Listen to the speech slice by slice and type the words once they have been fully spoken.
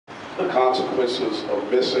the consequences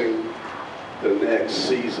of missing the next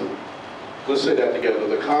season. Let's say that together.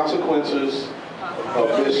 The consequences of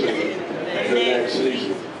missing the next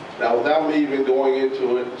season. Now, without me even going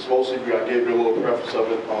into it, it's most of you, I gave you a little preface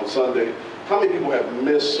of it on Sunday. How many people have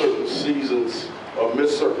missed certain seasons or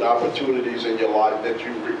missed certain opportunities in your life that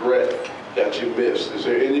you regret that you missed? Is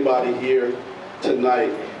there anybody here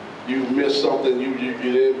tonight, you missed something, you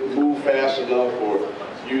didn't move fast enough, or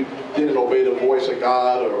you didn't obey the voice of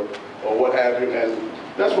God, or what have you? And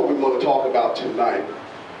that's what we're going to talk about tonight.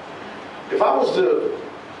 If I was to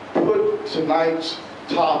put tonight's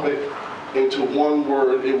topic into one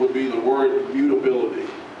word, it would be the word mutability.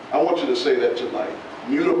 I want you to say that tonight.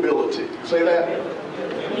 Mutability. Say that?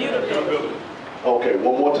 Mutability. Okay,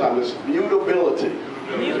 one more time. It's mutability.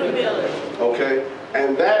 Mutability. Okay,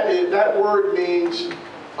 and that word means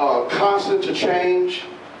constant to change,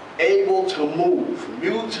 able to move.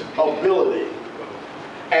 Mutability.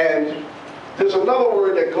 And there's another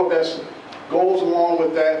word that goes along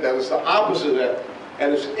with that is the opposite of that,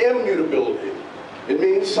 and it's immutability. It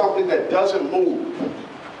means something that doesn't move.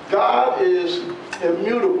 God is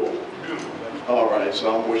immutable. All right,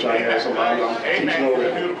 so I wish I had somebody I'm teaching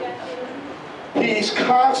already. He's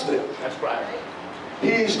constant. That's right. He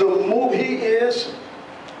is the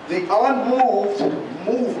unmoved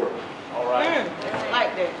mover. All right.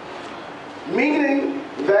 Like that. Meaning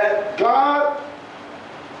that God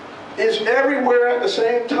is everywhere at the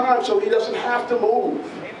same time, so he doesn't have to move.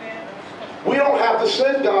 Amen. We don't have to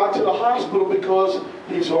send God to the hospital because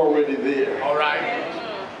he's already there. All right.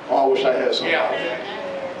 Oh, I wish I had somebody. Yeah.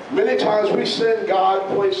 Many times we send God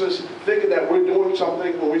places thinking that we're doing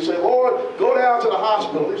something. When we say, Lord, go down to the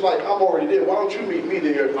hospital, he's like, I'm already there. Why don't you meet me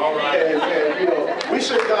there? All right. And we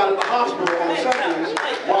send God to the hospital on Sundays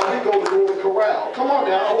while we go to the corral. Come on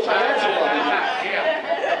now, I wish I had somebody.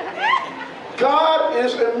 God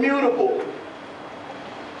is immutable.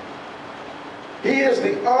 He is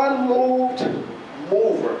the unmoved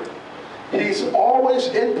mover. He's always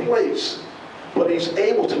in place, but he's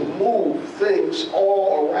able to move things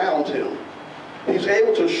all around him. He's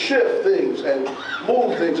able to shift things and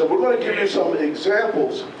move things. And we're going to give you some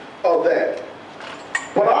examples of that.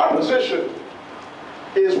 But our position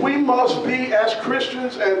is we must be, as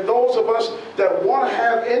Christians and those of us that want to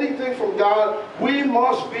have anything from God, we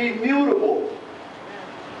must be mutable.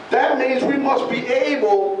 That means we must be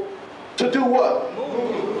able to do what?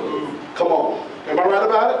 Move. Come on. Am I right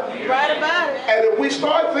about it? You're right about it. And if we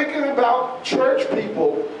start thinking about church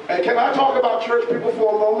people, and can I talk about church people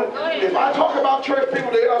for a moment? If I talk about church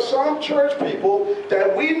people, there are some church people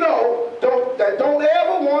that we know that don't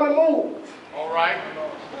ever want to move. All right.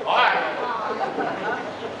 All right.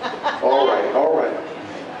 All right, all right.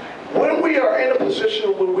 When we are in a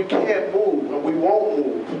position where we can't move and we won't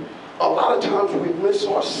move, a lot of times we miss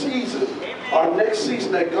our season, our next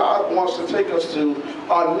season that God wants to take us to,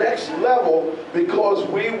 our next level, because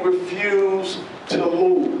we refuse to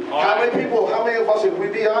move. How many of us, if we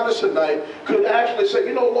be honest tonight, could actually say,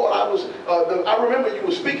 you know, Lord, I remember you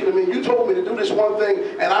were speaking to me, you told me to do this one thing,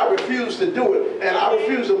 and I refused to do it, and I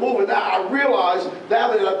refused to move, and now I realize now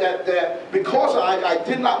that because I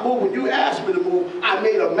did not move when you asked me to move, I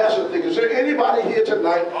made a mess of things. Is there anybody here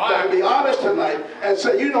tonight that can be honest tonight and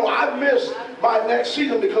say, you know, I missed my next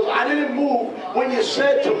season because I didn't move when you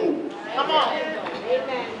said to move? Come on.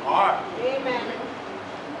 Amen. All right. Amen.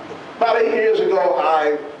 About 8 years ago,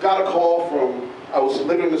 I got a call I was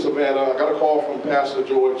living in Savannah, I got a call from Pastor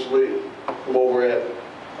George Lee from over at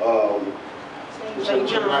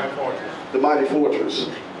the Mighty Fortress.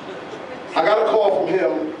 I got a call from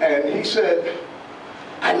him, and he said,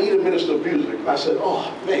 I need a minister of music. I said,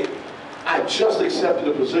 oh, man, I just accepted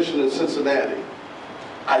a position in Cincinnati.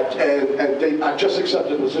 I just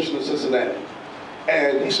accepted a position in Cincinnati.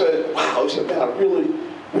 And he said, wow, he said, man, I really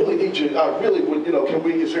need you. I really would, you know,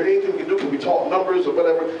 is there anything we can do? Can we talk numbers or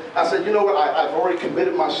whatever? I said, you know what, I've already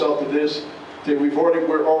committed myself to this.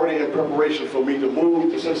 We're already in preparation for me to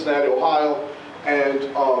move to Cincinnati, Ohio. And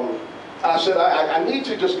I said, I need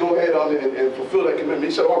to just go ahead on and fulfill that commitment.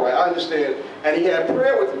 He said, all right, I understand. And he had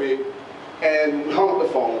prayer with me and hung up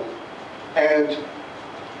the phone. And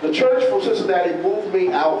the church from Cincinnati moved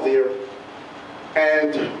me out there.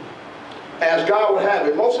 And as God would have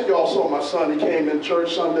it, most of y'all saw my son. He came in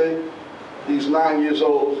church Sunday. He's 9 years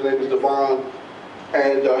old. His name is Devon.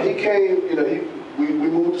 And he came, you know, we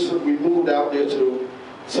moved out there to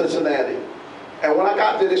Cincinnati. And when I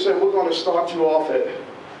got there, they said, we're going to start you off at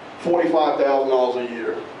 $45,000 a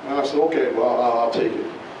year. And I said, okay, well, I'll take it.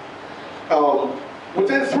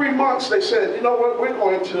 Within 3 months, they said, you know what, we're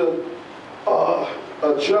going to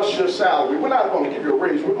adjust your salary. We're not going to give you a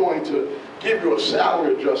raise. We're going to give you a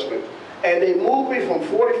salary adjustment. And they moved me from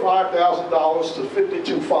 $45,000 to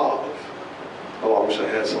 $52,500. Oh, I wish I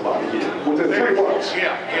had somebody here. Within 3 months.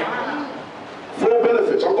 Yeah. Full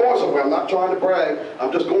benefits. I'm going somewhere. I'm not trying to brag.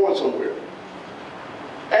 I'm just going somewhere.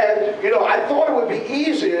 And, you know, I thought it would be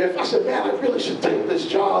easier if I said, man, I really should take this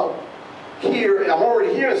job here. And I'm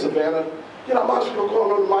already here in Savannah. You know, I might as well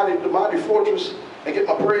go on the mighty fortress and get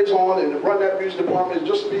my praise on and run that music department. It'd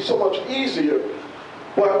just be so much easier.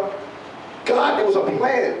 But God, there was a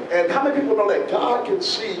plan. And how many people know that God can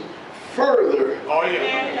see further? Oh,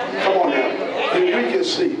 yeah. Come on now. Than we can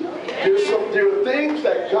see. There are things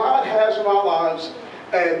that God has in our lives,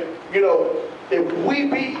 and you know, if we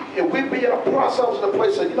be in a process in a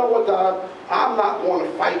place that, you know what, God, I'm not going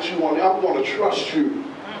to fight you on it. I'm going to trust you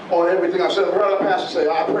on everything. I said, I heard a pastor say,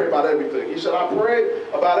 I pray about everything. He said, I pray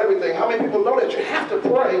about everything. How many people know that you have to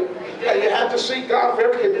pray and you have to seek God for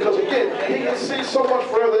everything? Because again, He can see so much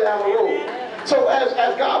further down the road. So as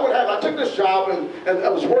God would have, I took this job and I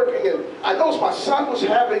was working, and I noticed my son was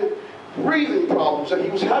having breathing problems, and he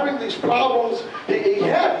was having these problems. He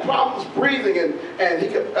had problems breathing, and he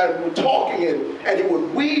could talking, and he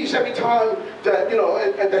would wheeze every time that, you know,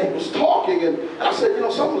 and that he was talking. And I said, you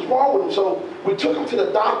know, something's wrong with him. So we took him to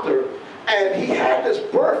the doctor, and he had this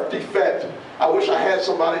birth defect. I wish I had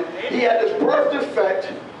somebody. He had this birth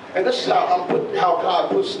defect, and this is how God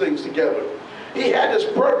puts things together. He had this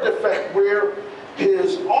birth defect where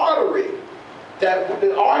his artery, that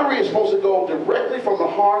the artery is supposed to go directly from the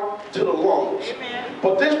heart to the lungs. Amen.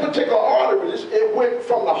 But this particular artery, it went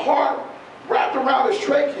from the heart, wrapped around his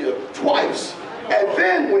trachea twice, and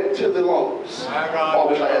then went to the lungs. I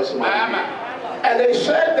wish I had somebody. And they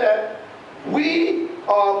said that the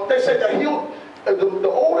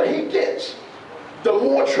older he gets, the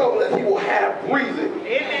more trouble that he will have breathing.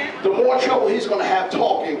 Amen. The more trouble he's going to have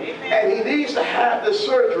talking. Amen. And he needs to have this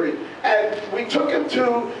surgery. And we took him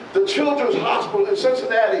to the Children's Hospital in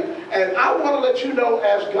Cincinnati. And I want to let you know,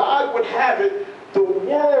 as God would have it, the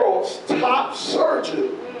world's top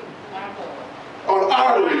surgeon on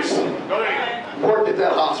arteries worked at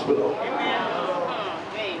that hospital.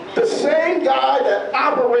 Amen. The same guy that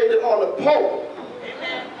operated on the Pope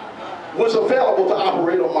was available to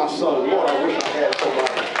operate on my son. Lord, I wish I had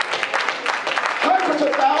somebody. Hundreds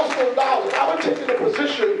of thousands of dollars. I would take in a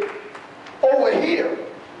position over here.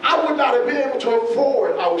 I would not have been able to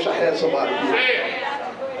afford. I wish I had somebody here.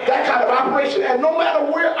 That kind of operation. And no matter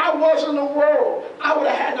where I was in the world, I would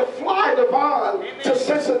have had to fly Devon to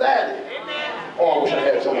Cincinnati. Oh, I wish I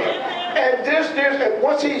had somebody. And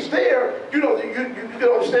once he's there, you know, you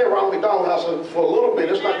don't stay around McDonald's house for a little bit.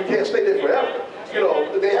 It's not, you can't stay there forever. You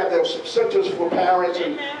know, they have their centers for parents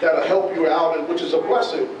and that'll help you out, and which is a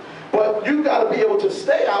blessing. But you got to be able to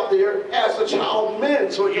stay out there as the child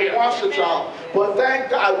mends so you can watch the child. But thank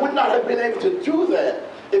God, I would not have been able to do that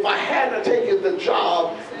if I hadn't taken the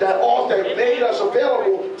job that made us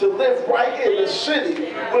available to live right in the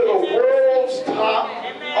city with the world's top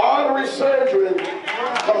artery surgeon.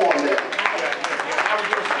 Come on now.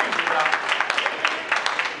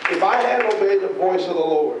 If I had obeyed the voice of the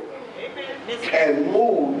Lord and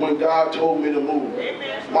moved when God told me to move,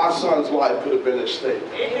 my son's life could have been at stake.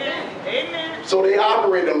 So they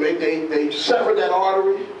operated him. They severed that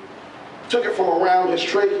artery, took it from around his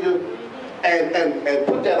trachea, and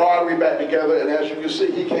put that artery back together. And as you can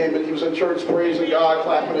see, he came and he was in church praising God,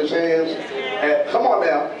 clapping his hands. And come on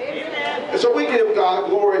now. And so we give God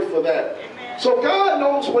glory for that. So God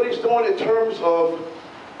knows what He's doing in terms of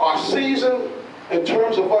our season, in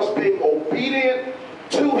terms of us being obedient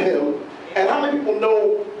to Him. And how many people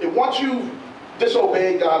know that once you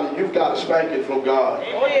disobey God and you've got a spanking from God,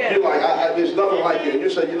 you're like, there's nothing like it. And you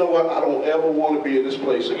say, you know what, I don't ever want to be in this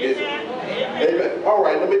place again. Amen. All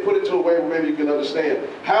right, let me put it to a way where maybe you can understand.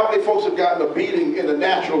 How many folks have gotten a beating in the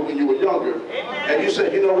natural when you were younger? And you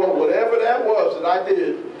said, you know what, whatever that was that I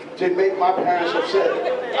did to make my parents upset,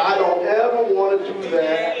 I don't ever want to do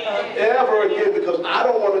that ever again, because I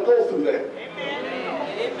don't want to go through that.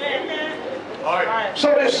 Amen. So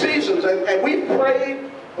there's seasons, and we prayed.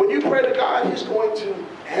 When you pray to God, He's going to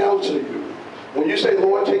answer you. When you say,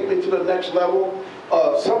 Lord, take me to the next level,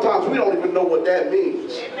 sometimes we don't even know what that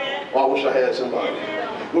means. Well, I wish I had somebody.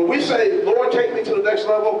 When we say, Lord, take me to the next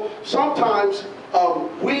level, sometimes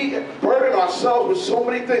we burden ourselves with so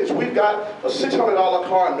many things. We've got a $600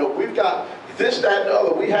 car note. We've got this, that, and the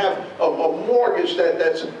other. We have a mortgage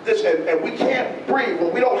that's this, and we can't breathe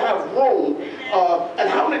when we don't have room. And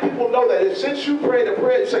how many people know that? And since you prayed a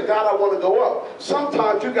prayer, you said, God, I want to go up.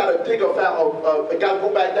 Sometimes you got to dig got to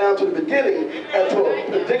go back down to the beginning and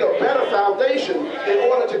to dig a better foundation in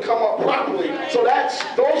order to come up properly. So that's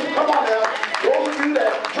those. Come on now, those of you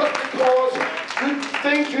that just because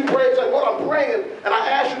things you pray, like what I'm praying, and I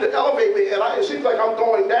ask you to elevate me, and it seems like I'm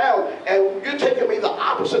going down, and you're taking me the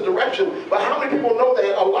opposite direction. But how many people know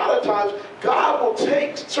that a lot of times God will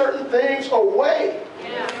take certain things away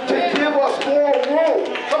to give us more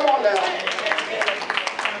room? Come on now.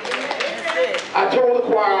 I told the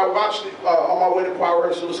choir, I watched on my way to choir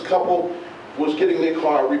rehearsal, this couple was getting their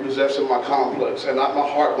car repossessed in my complex, and my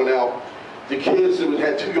heart went out. The kids,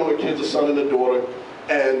 had two younger kids, a son and a daughter,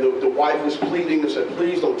 and the wife was pleading and said,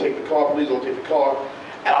 please don't take the car, please don't take the car.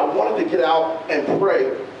 And I wanted to get out and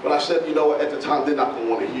pray, but I said, you know, at the time they're not going to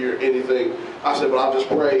want to hear anything. I said, but I'll just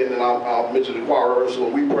pray, and then I'll mention the choir rehearsal,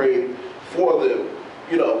 and we prayed for them,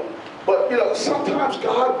 you know. But, you know, sometimes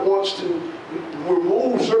God wants to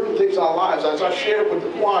remove certain things in our lives. As I shared with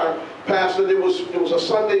the choir, Pastor, it was a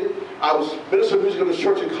Sunday, I was ministering music in this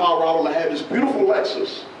church in Colorado, and I had this beautiful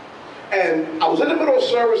Lexus. And I was in the middle of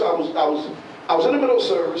service, I was in the middle of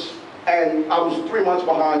service, and I was 3 months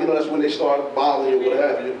behind. You know, that's when they start bothering you or what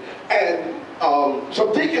have you. And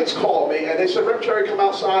some deacons called me, and they said, Reverend Terry, come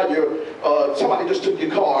outside. Somebody just took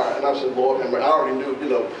your car. And I said, Lord, I already knew, you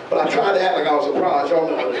know. But I tried to act like I was surprised. Y'all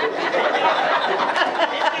know.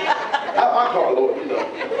 My car, Lord, you know.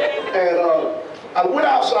 And I went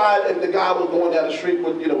outside, and the guy was going down the street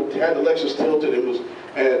with, you know, had the Lexus tilted. It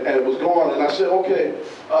was gone. And I said, okay.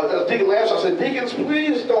 Deacon Lance, I said, deacons,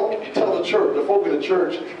 please don't tell the church, the folk in the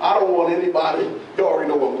church, I don't want anybody, you already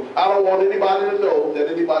know them, I don't want anybody to know that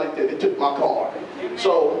they took my car.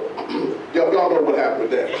 So, y'all know what happened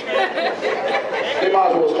with that. They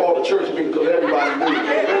might as well call the church meeting because everybody knew.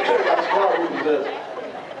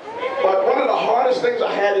 But one of the hardest things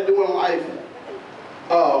I had to do in life,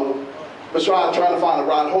 besides trying to find a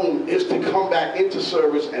ride home, is to come back into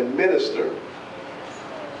service and minister.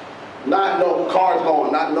 Not knowing, car's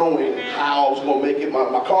gone, not knowing how I was going to make it.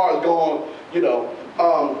 My car's gone, you know.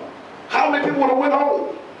 How many people would have went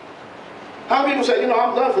home? How many people say, you know,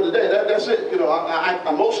 I'm done for the day. That's it. You know, I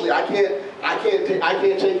emotionally, I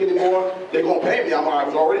can't take anymore. They're going to pay me. I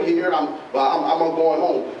was already here. I'm going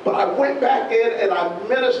home. But I went back in and I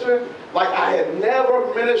ministered like I had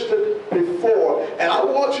never ministered before. And I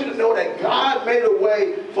want you to know that God made a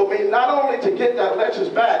way for me not only to get that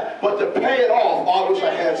Lexus back, but to pay it off. I wish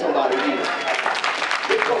I had somebody here.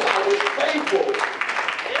 Because I was faithful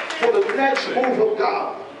for the next move of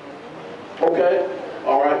God. Okay?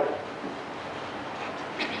 All right?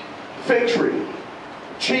 Fig tree.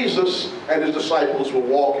 Jesus and his disciples were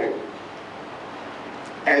walking,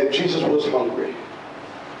 and Jesus was hungry.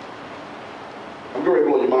 I'm going to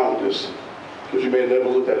blow your mind with this, because you may have never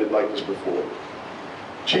looked at it like this before.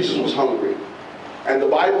 Jesus was hungry, and the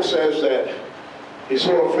Bible says that he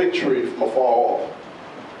saw a fig tree from afar off,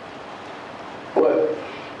 but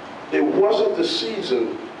it wasn't the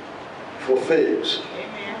season for figs.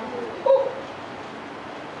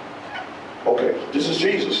 Okay, this is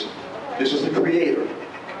Jesus. This is the Creator.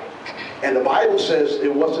 And the Bible says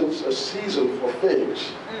it wasn't a season for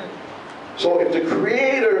figs. So if the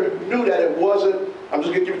Creator knew that it wasn't, I'm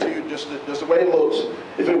just going to give it to you just the way it looks.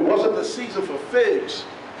 If it wasn't the season for figs,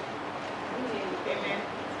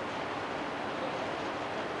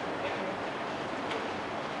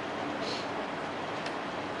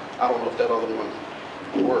 I don't know if that other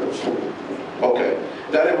one works. Okay.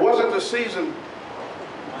 That it wasn't the season.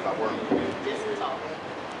 Not working.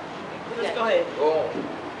 Let's go ahead. Go on.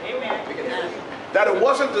 Amen. That it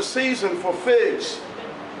wasn't the season for figs.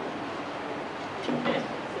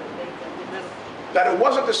 That it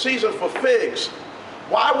wasn't the season for figs.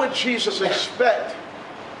 Why would Jesus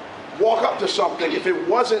walk up to something if it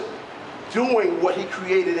wasn't doing what he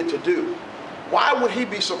created it to do? Why would he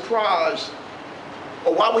be surprised,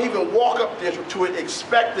 or why would he even walk up there to it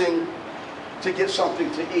expecting to get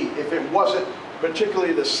something to eat if it wasn't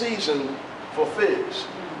particularly the season for figs?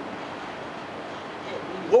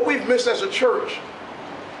 What we've missed as a church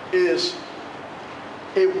is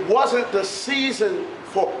it wasn't the season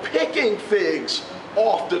for picking figs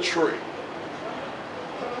off the tree.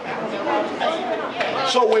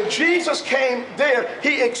 So when Jesus came there,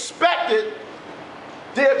 he expected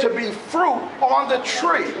there to be fruit on the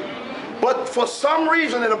tree. But for some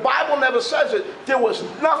reason, and the Bible never says it, there was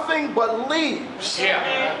nothing but leaves.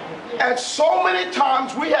 Yeah. And so many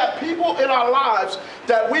times we have people in our lives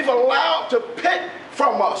that we've allowed to pick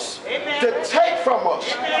from us, Amen. to take from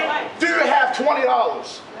us. Amen. Do you have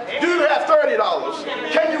 $20? Do you have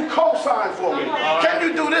 $30? Can you co-sign for me? Can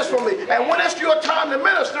you do this for me? And when it's your time to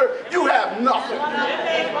minister, you have nothing.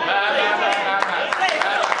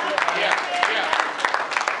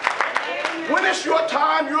 When it's your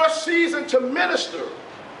time, your season to minister,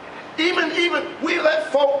 even we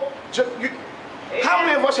let folk, how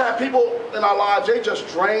many of us have people in our lives, they just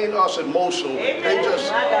drain us emotionally. They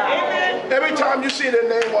just, every time you see their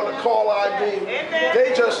name on the call ID,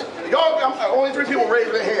 they just, y'all, only 3 people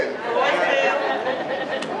raise their hand.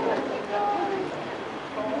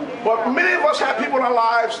 But many of us have people in our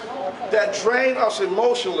lives that drain us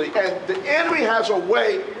emotionally, and the enemy has a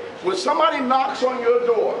way, when somebody knocks on your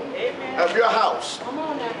door of your house,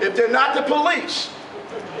 if they're not the police,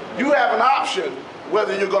 you have an option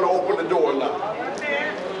whether you're going to open the door or not.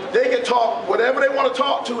 They can talk whatever they want to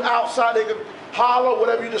talk to outside. They can holler,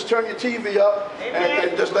 whatever. You just turn your TV up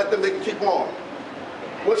and just let them, they can keep on.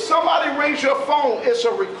 When somebody rings your phone, it's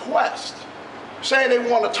a request saying they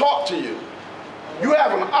want to talk to you. You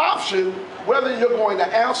have an option whether you're going to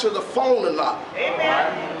answer the phone or not.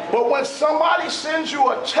 But when somebody sends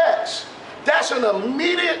you a text, that's an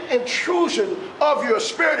immediate intrusion of your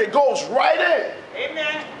spirit. It goes right in.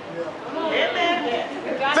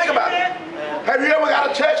 Think about it. Have you ever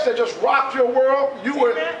got a text that just rocked your world? You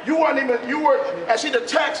weren't even, and see, the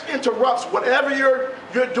text interrupts whatever you're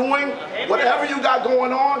doing, whatever you got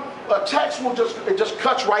going on. A text will just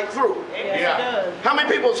cuts right through. How many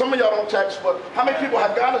people, some of y'all don't text, but how many people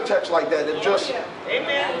have got a text like that? It just,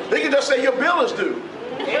 they can just say your bill is due.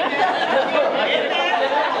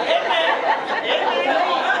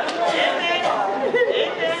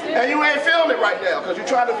 And you ain't feeling it right now because you're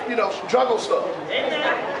trying to, juggle stuff.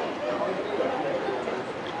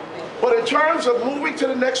 But in terms of moving to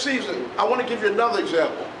the next season, I want to give you another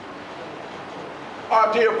example.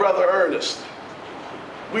 Our dear brother Ernest.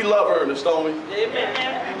 We love Ernest, don't we?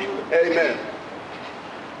 Amen.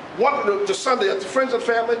 The Sunday at the Friends and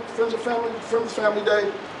Family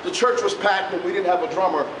Day, the church was packed and we didn't have a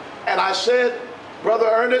drummer. And I said, Brother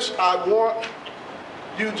Ernest, I want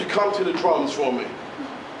you to come to the drums for me.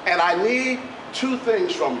 And I need 2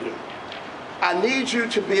 things from you. I need you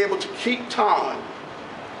to be able to keep time.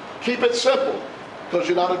 Keep it simple, because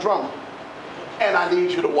you're not a drummer. And I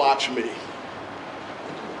need you to watch me.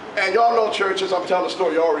 And y'all know churches, I'm telling the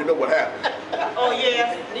story, you already know what happened. Oh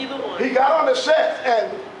yeah, neither one. He got on the set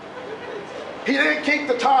and he didn't keep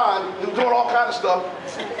the time. He was doing all kinds of stuff.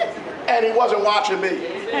 And he wasn't watching me.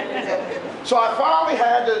 So I finally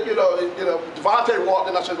had to, Devontae walked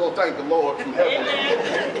in, I said, well, thank the Lord from heaven.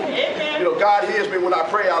 God hears me when I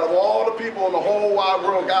pray. Out of all the people in the whole wide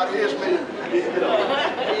world, God hears me.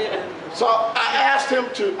 So I asked him,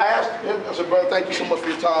 I said, brother, thank you so much for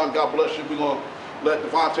your time. God bless you. We're going to let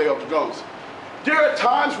Devontae up the drums. There are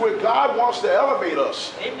times where God wants to elevate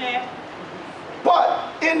us. Amen.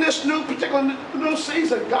 But in this particular new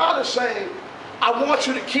season, God is saying, I want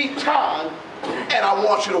you to keep time and I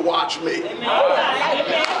want you to watch me. Amen.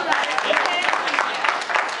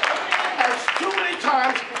 And too many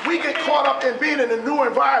times we get caught up in being in a new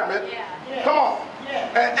environment. Come on.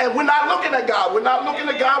 And we're not looking at God. We're not looking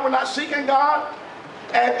at God. We're not seeking God.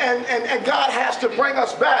 And God has to bring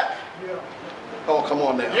us back. Oh, come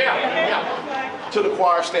on now. To the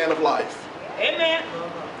choir stand of life. Amen.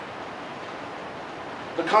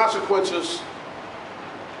 The consequences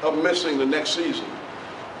of missing the next season.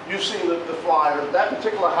 You've seen the flyer. That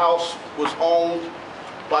particular house was owned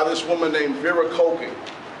by this woman named Vera Koken.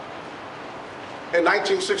 In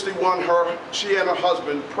 1961, she and her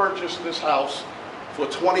husband purchased this house for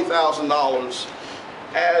 $20,000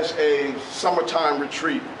 as a summertime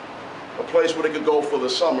retreat, a place where they could go for the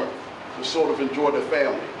summer to sort of enjoy their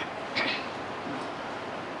family.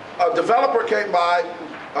 A developer came by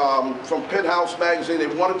from Penthouse magazine. They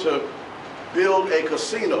wanted to build a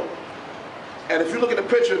casino. And if you look at the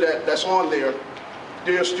picture that's on there,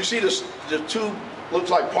 you see the 2, looks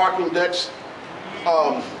like parking decks.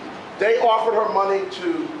 They offered her money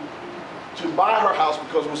to buy her house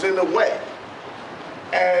because it was in the way.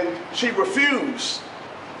 And she refused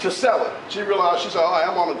to sell it. She realized, she said, oh,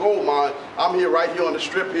 I'm on a gold mine. I'm here right here on the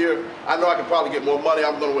strip here. I know I can probably get more money.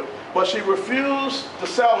 I'm going to win. But she refused to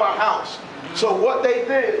sell her house. So what they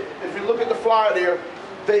did, if you look at the flyer there,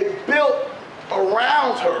 they built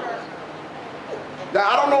around her. Now,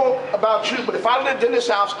 I don't know about you, but if I lived in this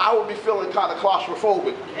house, I would be feeling kind of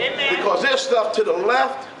claustrophobic. Amen. Because there's stuff to the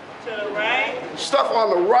left, To the right, stuff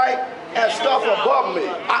on the right, and stuff above me.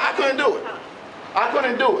 I couldn't do it. I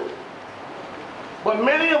couldn't do it. But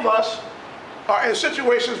many of us are in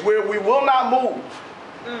situations where we will not move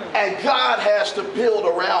And God has to build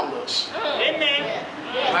around us. Amen.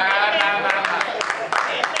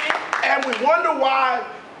 And we wonder why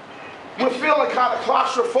we're feeling kind of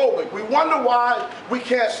claustrophobic. We wonder why we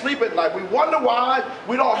can't sleep at night. We wonder why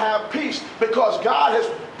we don't have peace. Because God has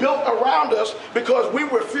built around us because we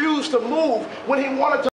refuse to move when he wanted to.